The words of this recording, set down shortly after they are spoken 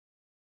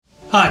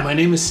Hi, my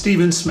name is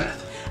Stephen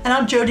Smith. And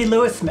I'm Jodi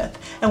Lewis-Smith,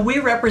 and we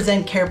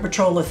represent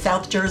CarePatrol of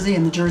South Jersey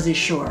and the Jersey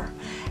Shore.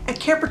 At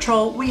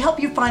CarePatrol, we help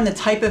you find the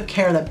type of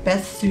care that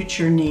best suits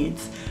your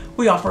needs.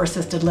 We offer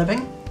assisted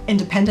living,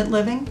 independent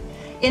living,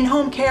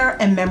 in-home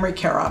care, and memory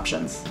care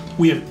options.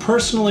 We have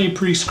personally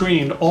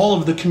pre-screened all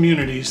of the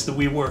communities that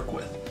we work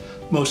with.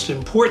 Most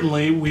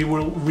importantly, we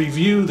will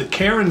review the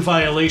care and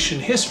violation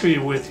history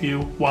with you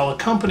while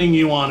accompanying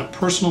you on a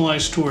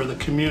personalized tour of the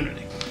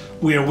community.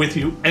 We are with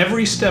you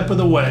every step of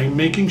the way,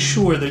 making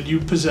sure that you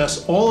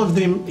possess all of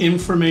the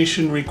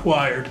information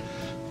required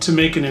to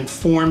make an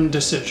informed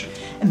decision.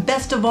 And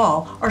best of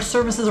all, our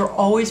services are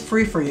always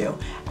free for you,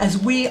 as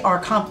we are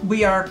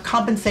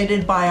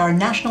compensated by our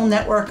national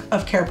network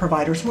of care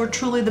providers who are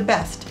truly the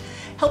best.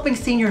 Helping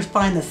seniors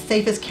find the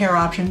safest care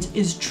options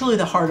is truly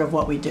the heart of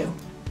what we do.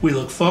 We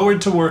look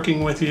forward to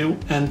working with you,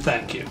 and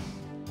thank you.